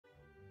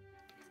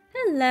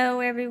Hello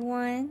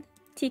everyone,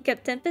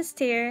 Teacup Tempest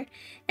here,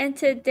 and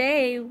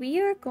today we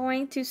are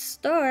going to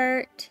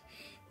start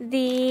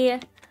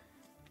the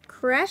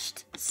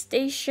Crashed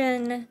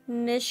Station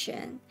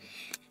mission.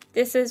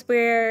 This is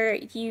where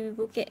you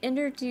will get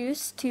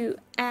introduced to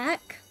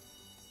Ack,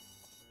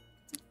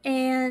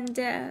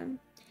 and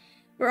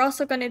we're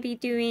also going to be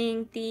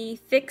doing the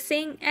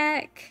Fixing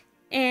Ack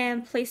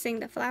and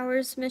Placing the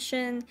Flowers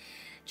mission,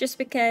 just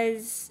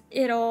because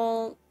it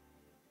all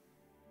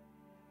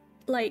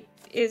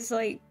is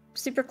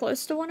super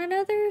close to one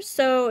another,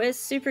 so it's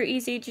super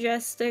easy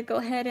just to go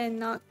ahead and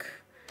knock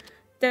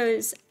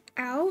those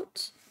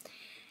out.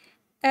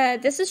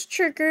 This is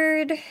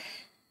triggered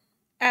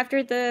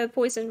after the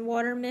poison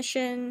water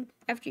mission,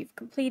 after you've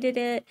completed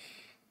it.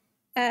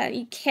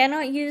 You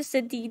cannot use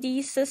the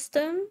DD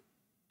system,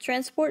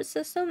 transport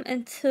system,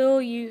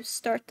 until you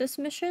start this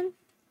mission.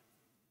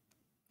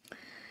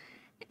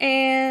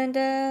 And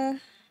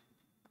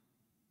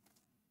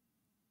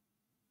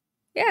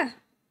yeah.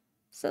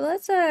 So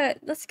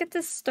let's get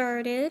this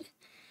started.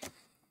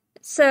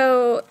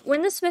 So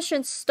when this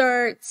mission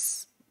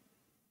starts,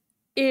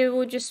 it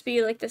will just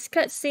be like this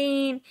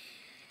cutscene.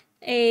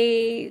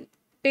 A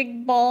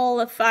big ball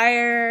of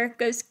fire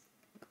goes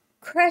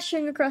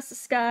crashing across the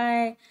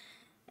sky,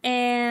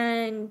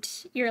 and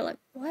you're like,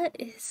 what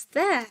is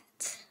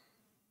that?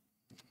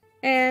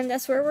 And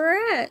that's where we're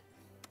at.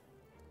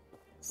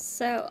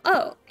 So,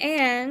 oh,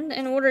 and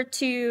in order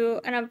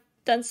to, and I've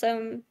done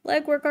some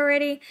legwork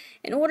already,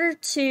 in order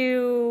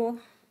to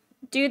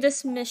do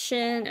this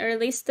mission, or at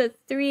least the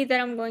 3 that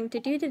I'm going to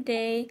do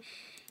today,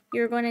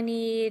 you're going to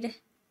need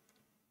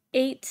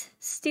 8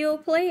 steel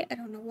plate. I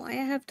don't know why I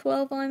have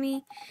 12 on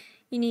me.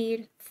 You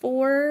need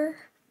 4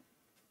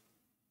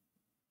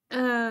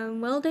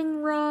 welding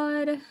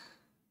rod. Let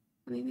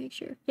me make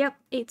sure. Yep,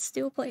 8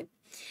 steel plate.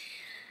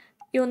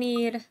 You'll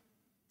need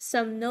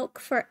some milk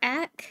for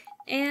Ack,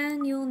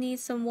 and you'll need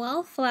some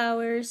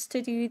wildflowers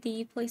to do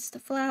the Place the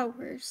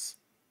Flowers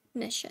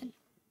mission.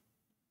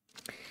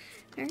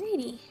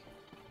 Alrighty.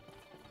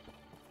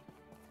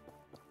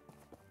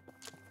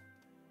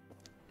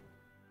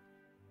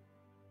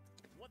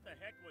 What the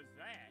heck was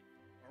that?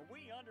 Are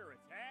we under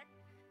attack?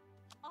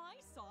 I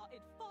saw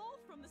it fall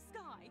from the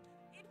sky.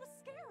 It was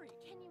scary.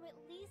 Can you at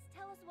least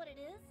tell us what it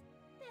is?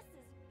 This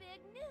is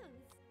big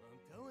news. I'm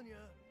telling you,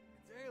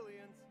 it's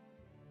aliens.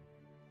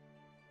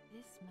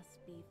 This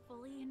must be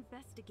fully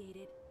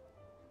investigated.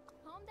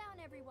 Calm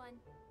down, everyone.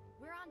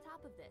 We're on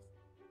top of this.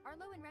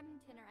 Arlo and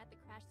Remington are at the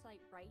crash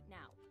site right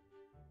now.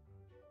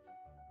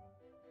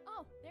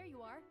 Oh, there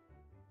you are.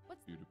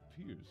 What's... It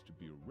appears to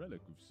be a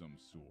relic of some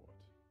sort.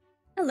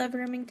 I love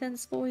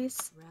Remington's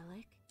voice.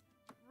 Relic?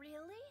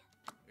 Really?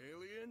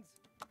 Aliens?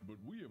 But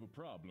we have a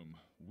problem.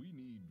 We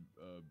need,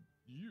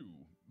 you,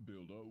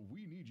 Builder,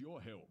 we need your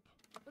help.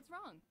 What's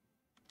wrong?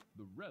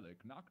 The relic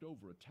knocked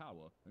over a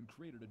tower and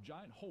created a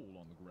giant hole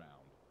on the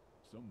ground.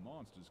 Some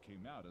monsters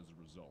came out as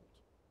a result.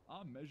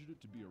 I measured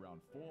it to be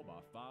around 4 by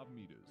 5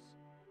 meters.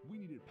 We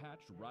need it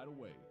patched right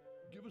away.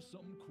 Give us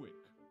something quick.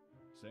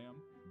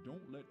 Sam,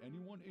 don't let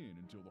anyone in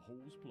until the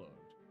hole's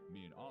plugged.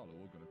 Me and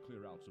Arlo are gonna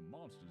clear out some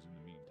monsters in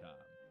the meantime.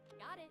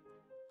 Got it.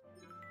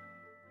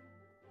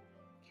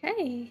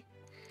 Okay.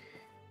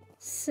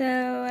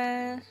 So,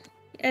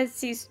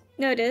 as you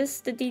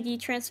noticed, the DD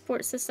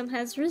transport system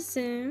has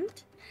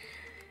resumed.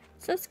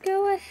 So let's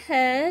go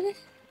ahead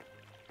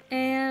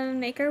and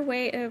make our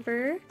way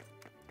over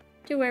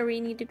to where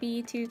we need to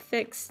be to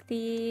fix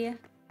the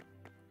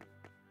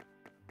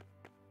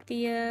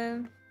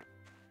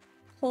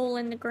hole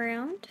in the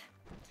ground.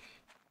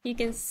 You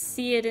can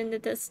see it in the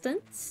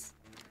distance.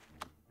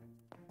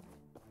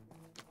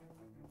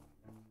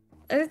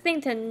 Other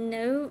thing to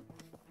note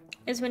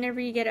is whenever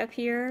you get up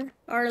here,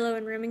 Arlo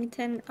and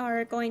Remington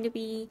are going to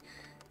be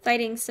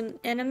fighting some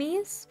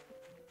enemies.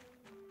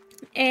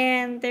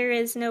 And there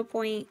is no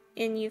point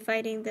in you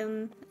fighting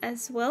them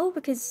as well,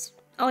 because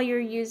all you're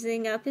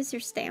using up is your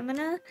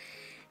stamina,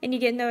 and you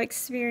get no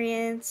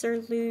experience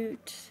or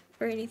loot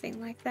or anything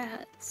like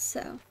that,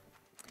 so...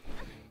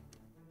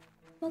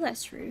 Well,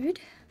 that's rude.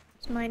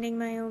 Just minding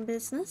my own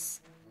business.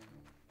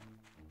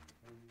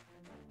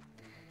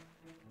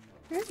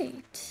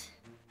 Right.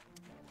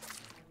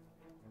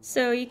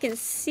 So you can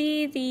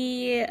see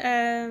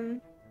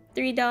the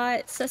 3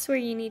 dots, that's where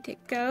you need to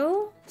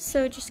go.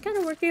 So just kind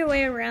of work your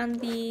way around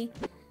the...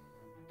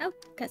 Oh,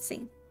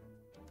 cutscene.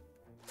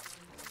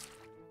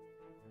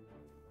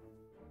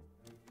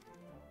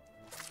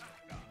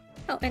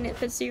 Oh, and it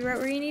puts you right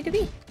where you need to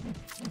be.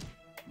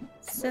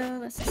 So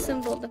let's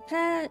assemble the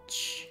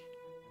patch.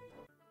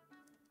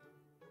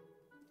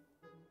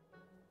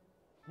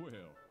 Well,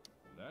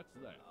 that's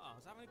that. Oh, I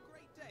was having a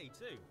great day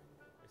too.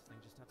 This thing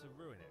just had to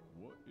ruin it.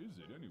 What is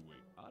it anyway?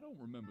 I don't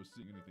remember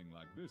seeing anything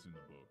like this in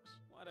the books.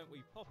 Why don't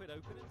we pop it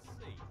open and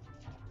see?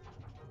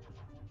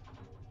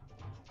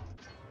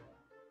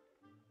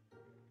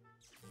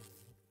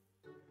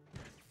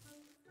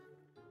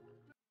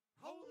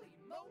 Holy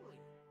moly!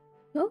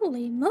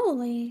 Holy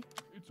moly.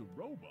 It's a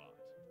robot.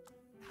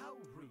 How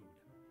rude.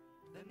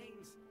 The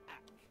name's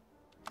Ack.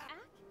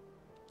 Ack?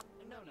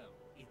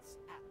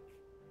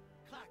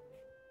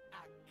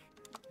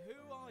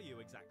 Who are you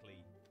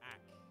exactly,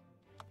 Ack?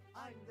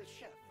 I'm the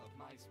chef of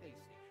my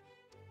space station,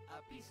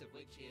 a piece of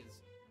which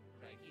is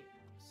right here.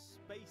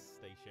 Space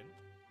station?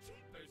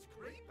 Jeepers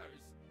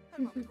creepers!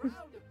 I'm on the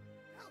ground!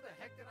 How the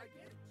heck did I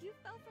get it? You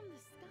fell from the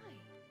sky.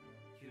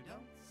 You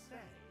don't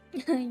say.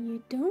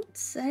 You don't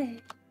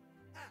say.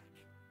 Ack,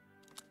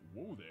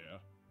 Whoa there.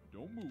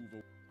 Don't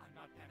move. I'm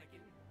not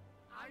panicking.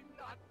 I'm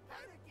not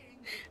panicking!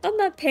 I'm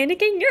not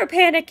panicking, you're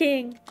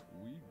panicking!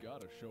 We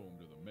gotta show him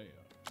to the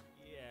mayor.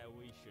 Yeah,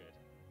 we should.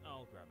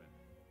 I'll grab him.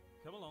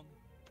 Come along.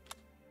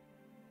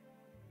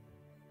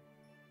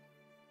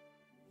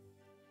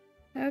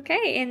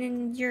 Okay, and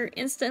then you're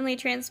instantly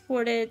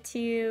transported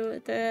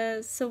to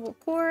the Civil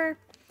Core.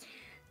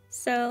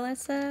 So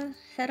let's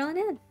head on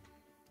in.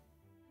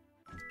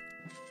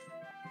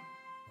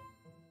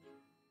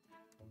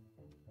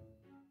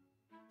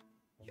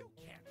 You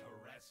can't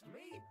arrest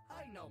me!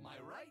 I know my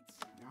rights!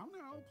 Now,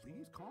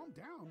 please calm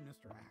down,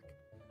 Mr. Ack.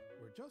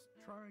 We're just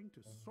trying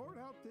to sort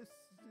out this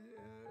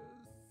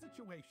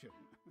situation.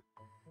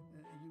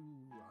 You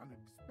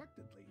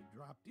unexpectedly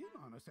dropped in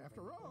on us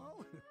after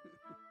all.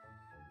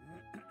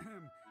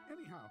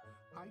 Anyhow,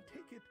 I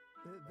take it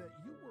that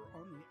you were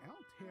on the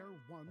Altair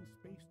 1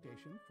 space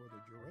station for the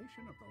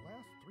duration of the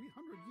last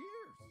 300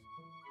 years.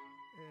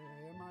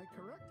 Am I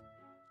correct?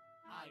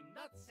 I'm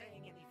not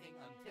saying anything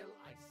until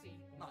I see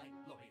my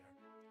lawyer.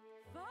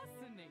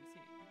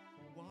 Fascinating.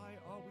 Why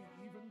are we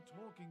even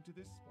talking to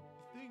this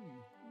thing?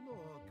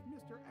 Look,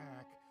 Mr.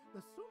 Ack,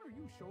 the sooner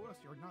you show us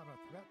you're not a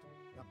threat,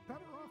 the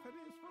better off it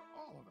is for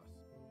all of us.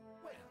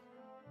 Well,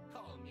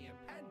 call me a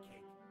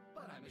pancake,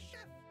 but I'm a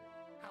chef.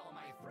 How am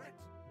I a threat?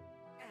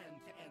 And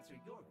to answer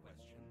your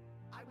question,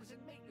 I was in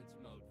maintenance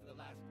mode for the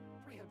last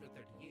 330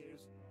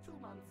 years, 2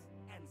 months,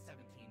 and 17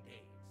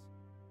 days.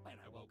 When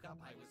I woke up,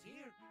 I was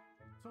here.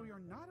 So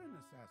you're not an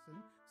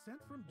assassin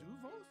sent from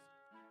Duvos?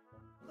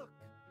 Look,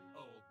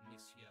 old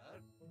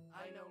monsieur,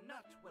 I know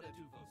not what a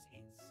Duvos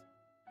is.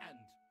 And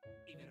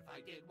even if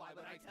I did, why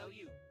would I tell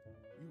you?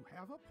 You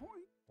have a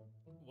point.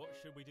 What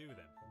should we do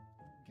then?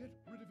 Get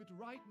rid of it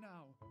right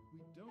now. We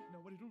don't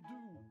know what it'll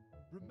do.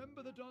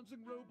 Remember the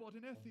dancing robot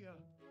in Ethia?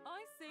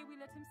 I say we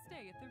let him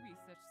stay at the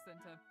research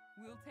center.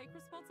 We'll take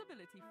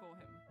responsibility for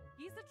him.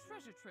 He's a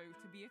treasure trove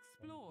to be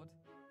explored.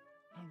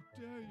 How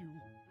dare you?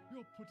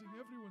 You're putting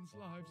everyone's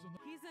lives on the...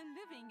 He's a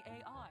living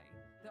AI.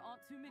 There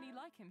aren't too many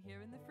like him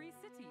here in the Free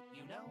City.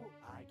 You know,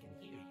 I can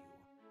hear you.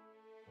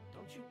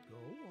 Don't you?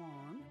 Go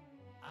on.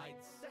 I'd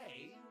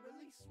say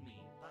release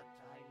me, but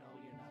I know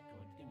you're not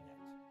going to do that.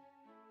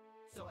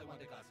 So I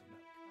want a glass of milk.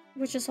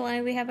 Which is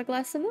why we have a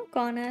glass of milk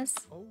on us.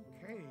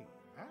 Okay,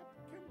 that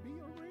can be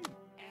arranged.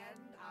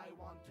 And I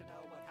want to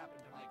know what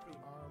happened to my crew.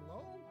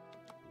 Arlo?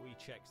 We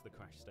checked the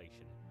crash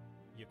station.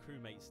 Your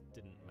crewmates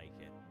didn't make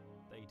it.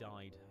 They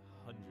died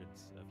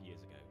hundreds of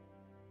years ago.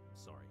 I'm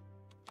sorry.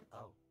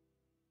 Oh.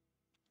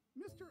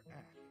 Mr.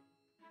 Ack,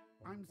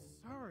 I'm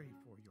sorry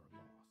for your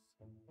loss.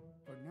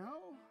 For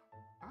now,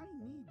 I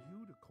need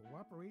you to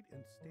cooperate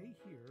and stay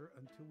here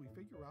until we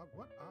figure out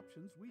what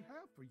options we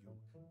have for you.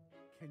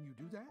 Can you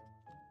do that?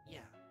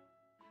 Yeah.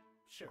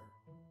 Sure.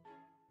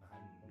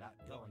 I'm not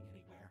going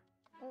anywhere.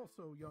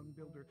 Also, young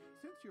builder,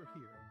 since you're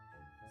here,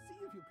 see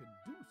if you can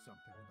do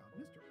something about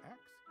Mr.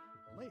 Ack's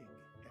leg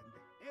and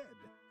head.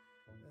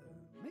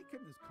 Make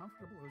him as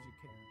comfortable as you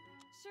can.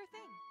 Sure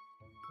thing.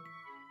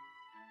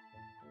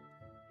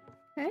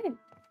 Okay.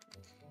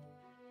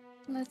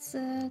 Let's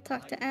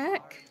talk to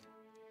Ack.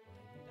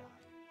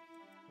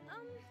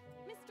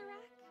 Mr.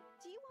 Ack,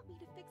 do you want me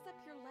to fix up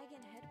your leg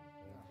and head?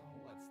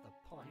 Oh, what's the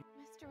point?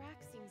 Mr.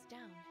 Ack seems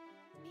down.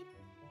 Maybe...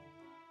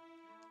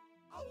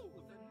 Oh,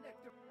 the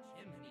nectar.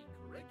 Jiminy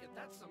Cricket,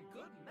 that's some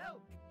good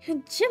milk.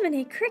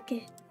 Jiminy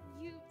Cricket.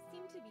 You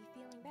seem to be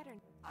feeling better.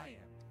 I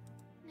am.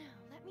 Now,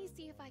 let me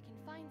see if I can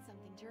find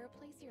something to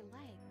replace your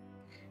leg.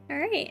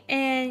 Alright,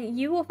 and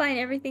you will find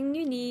everything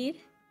you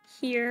need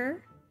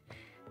here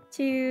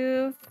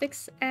to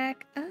fix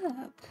Ack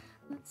up.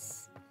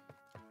 Let's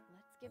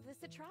give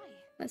this a try.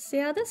 Let's see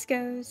how this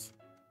goes.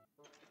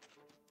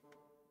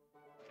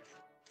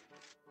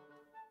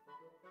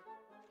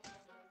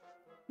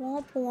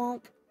 Womp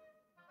womp.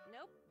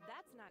 Nope,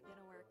 that's not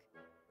gonna work.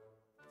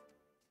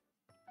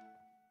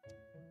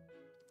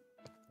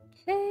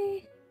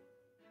 Okay.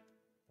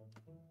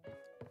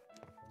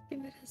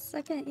 Give it a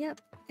second, yep.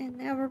 And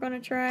now we're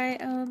gonna try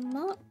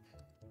mop.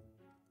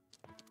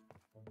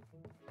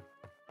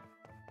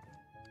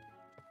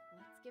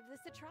 Let's give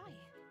this a try.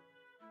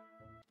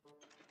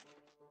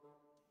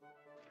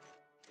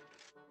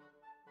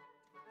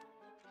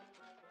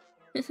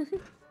 Nope,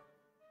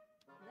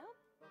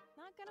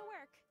 not gonna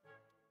work.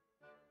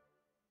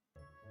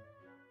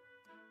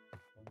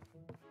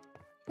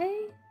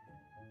 Okay.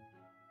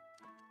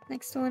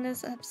 Next one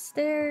is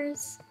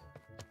upstairs.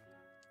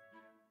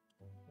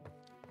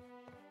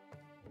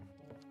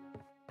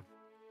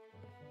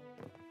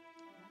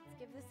 Let's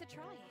give this a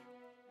try.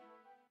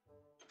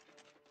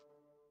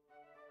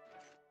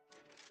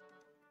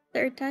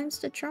 Third time's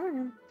the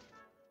charm.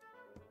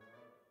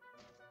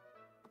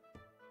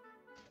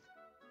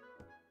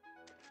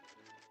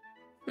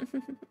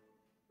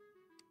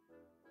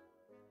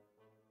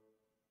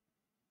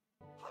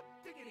 Hot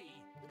diggity!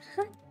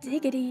 Hot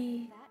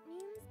diggity. That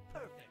means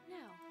Perfect.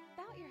 now,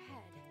 bow your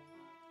head.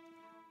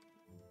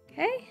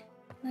 Okay,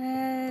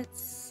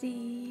 let's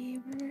see.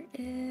 Where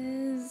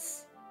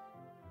is.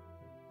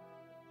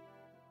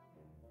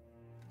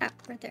 Ah,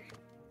 right there.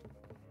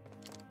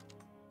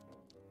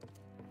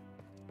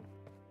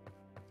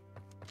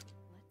 Let's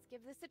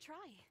give this a try.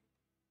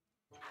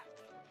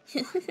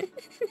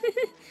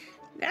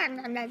 Nom,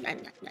 nom, nom, nom,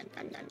 nom, nom,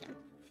 nom, nom.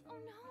 Oh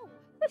no!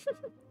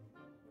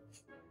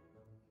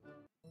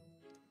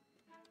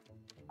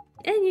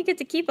 And you get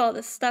to keep all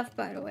this stuff,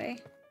 by the way.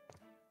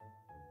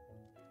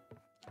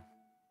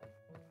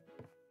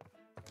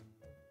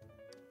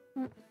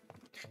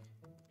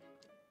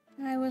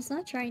 I was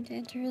not trying to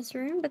enter his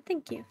room, but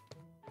thank you.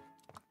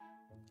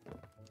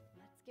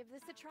 Let's give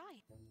this a try.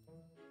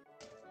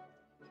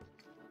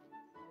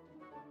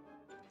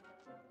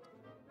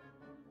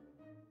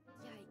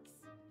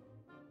 Yikes.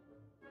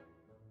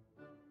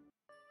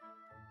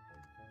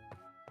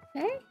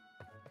 Okay.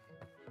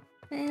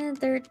 And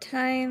third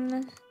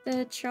time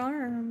the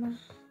charm. Let's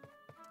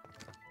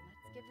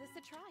give this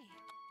a try.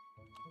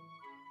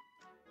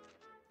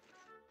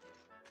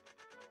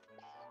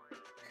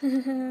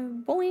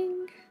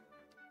 Boing.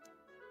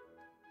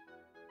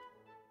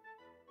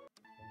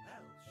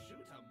 Well,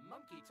 shoot a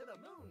monkey to the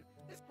moon.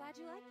 Glad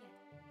you like it.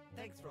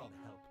 Thanks for all the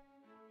help.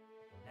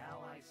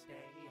 Now I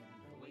stay and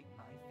await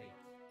my fate.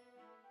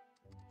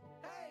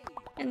 Hey!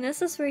 And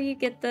this is where you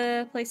get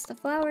the place the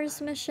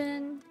flowers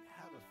mission.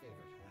 Have a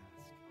favor to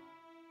ask.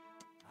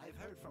 I've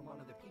heard from one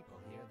of the people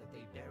here that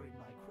they buried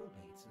my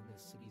crewmates in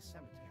this city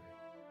cemetery.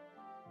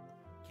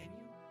 Can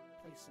you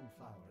place some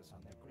flowers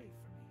on their grave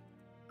for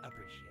me?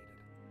 Appreciate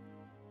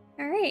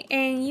it. Alright,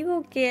 and you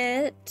will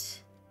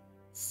get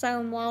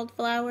some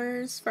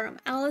wildflowers from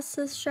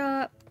Alice's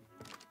shop.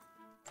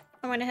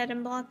 I went ahead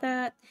and bought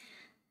that.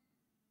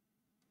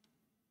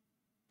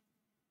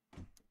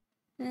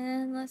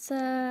 And let's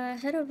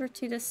head over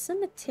to the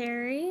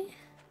cemetery.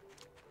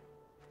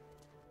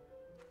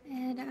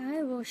 And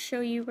I will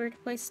show you where to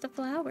place the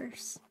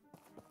flowers.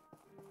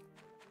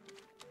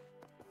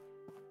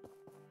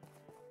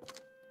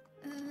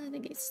 The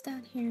gate's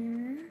down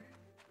here.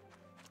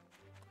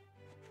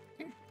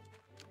 Here.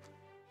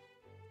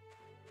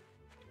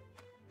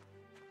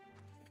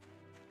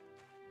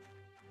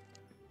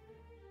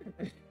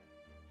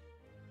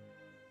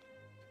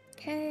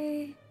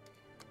 Okay.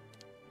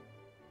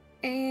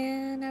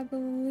 And I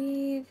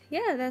believe,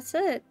 yeah, that's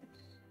it.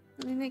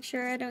 Let me make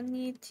sure I don't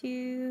need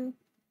to.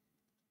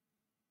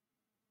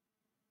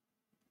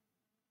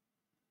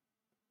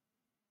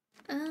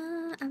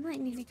 I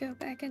might need to go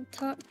back and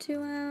talk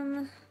to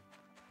him.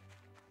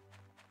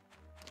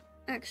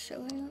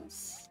 Actually,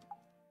 let's.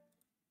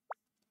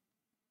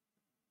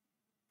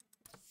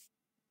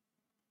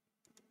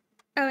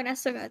 Oh, and I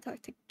still gotta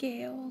talk to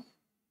Gail.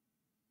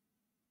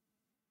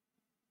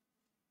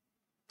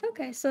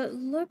 Okay, so it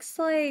looks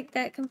like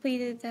that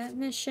completed that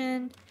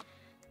mission.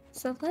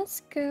 So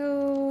let's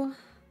go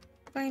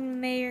find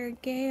Mayor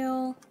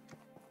Gale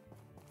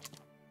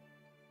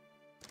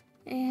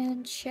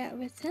and chat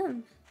with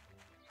him.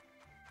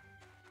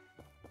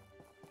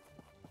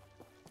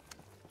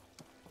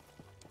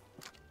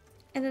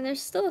 And then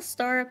there's still a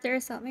star up there,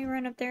 so let me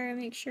run up there and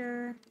make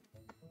sure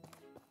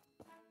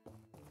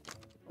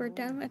we're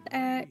done with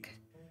Ack.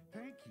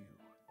 Thank you.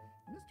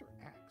 Mr.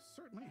 Axe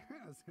certainly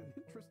has an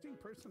interesting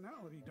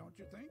personality, don't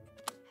you think?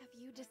 Have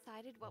you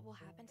decided what will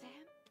happen to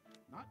him?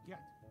 Not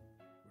yet.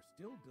 We're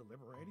still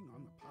deliberating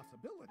on the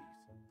possibilities.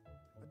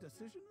 A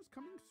decision is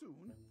coming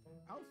soon.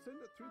 I'll send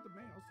it through the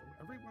mail so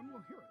everyone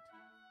will hear it.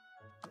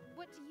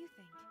 What do you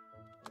think?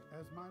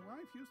 As my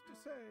wife used to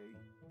say,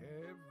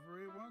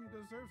 everyone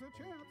deserves a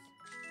chance.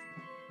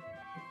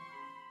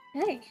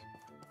 Hey.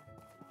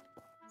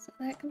 So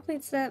that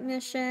completes that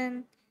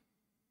mission.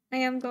 I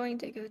am going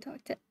to go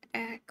talk to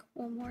Ack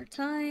one more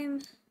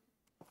time.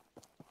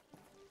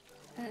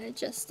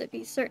 Just to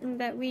be certain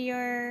that we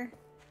are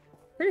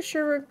pretty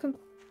sure we're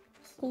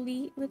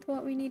complete with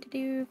what we need to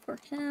do for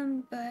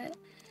him, but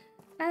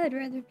I'd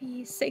rather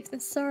be safe than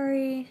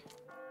sorry.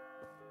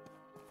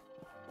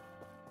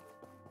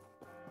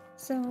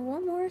 So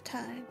one more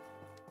time.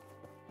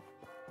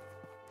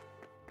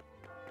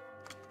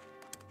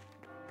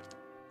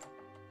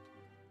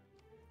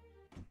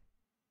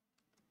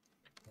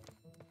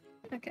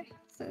 Okay,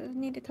 so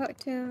need to talk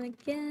to him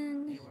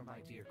again. They were my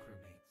dear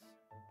crewmates.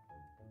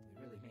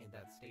 They really made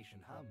that station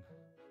hum.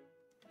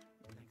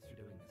 Thanks for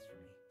doing this for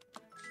me.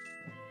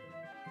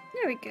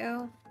 There we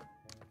go.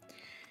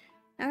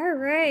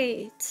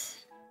 Alright.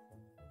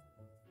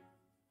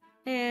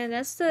 And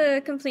that's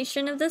the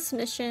completion of this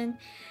mission.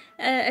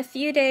 A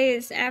few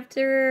days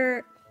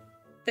after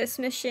this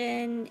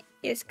mission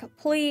is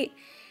complete,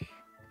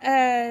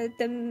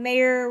 the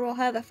mayor will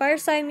have a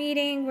fireside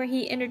meeting where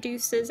he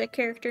introduces a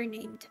character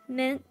named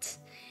Mint,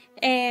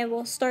 and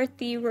we'll start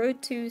the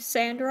Road to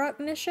Sandrock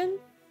mission.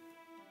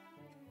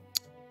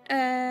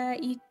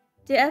 You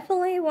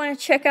definitely want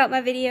to check out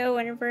my video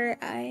whenever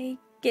I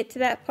get to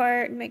that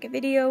part and make a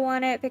video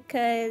on it,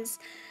 because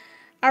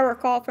I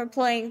recall from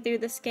playing through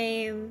this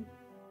game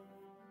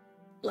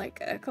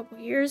like a couple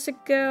years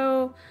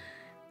ago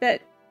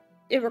that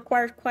it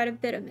required quite a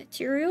bit of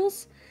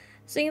materials.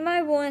 So you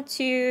might want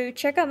to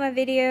check out my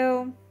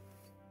video,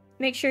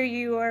 make sure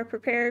you are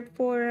prepared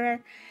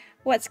for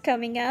what's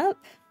coming up.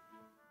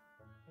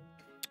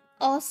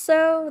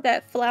 Also,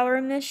 that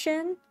flower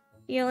mission,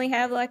 you only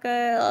have like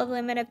a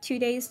limit of 2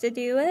 days to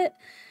do it,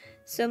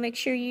 so make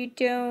sure you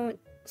don't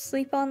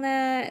sleep on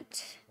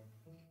that.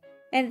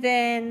 And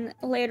then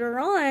later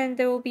on,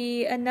 there will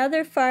be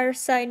another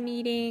fireside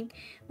meeting,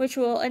 which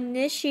will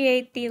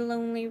initiate the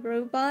Lonely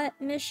Robot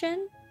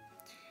mission.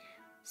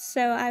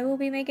 So I will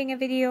be making a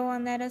video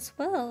on that as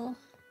well.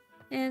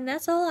 And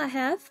that's all I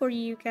have for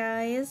you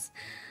guys.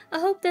 I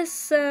hope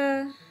this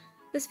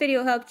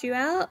video helped you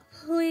out.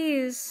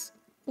 Please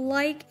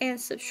like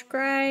and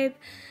subscribe.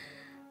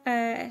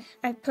 I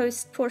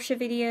post Portia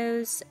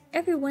videos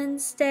every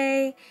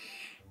Wednesday.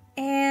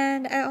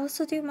 And I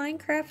also do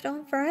Minecraft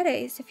on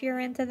Fridays if you're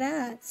into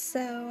that.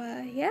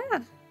 So,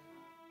 yeah.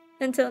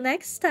 Until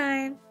next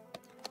time,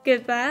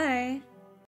 goodbye.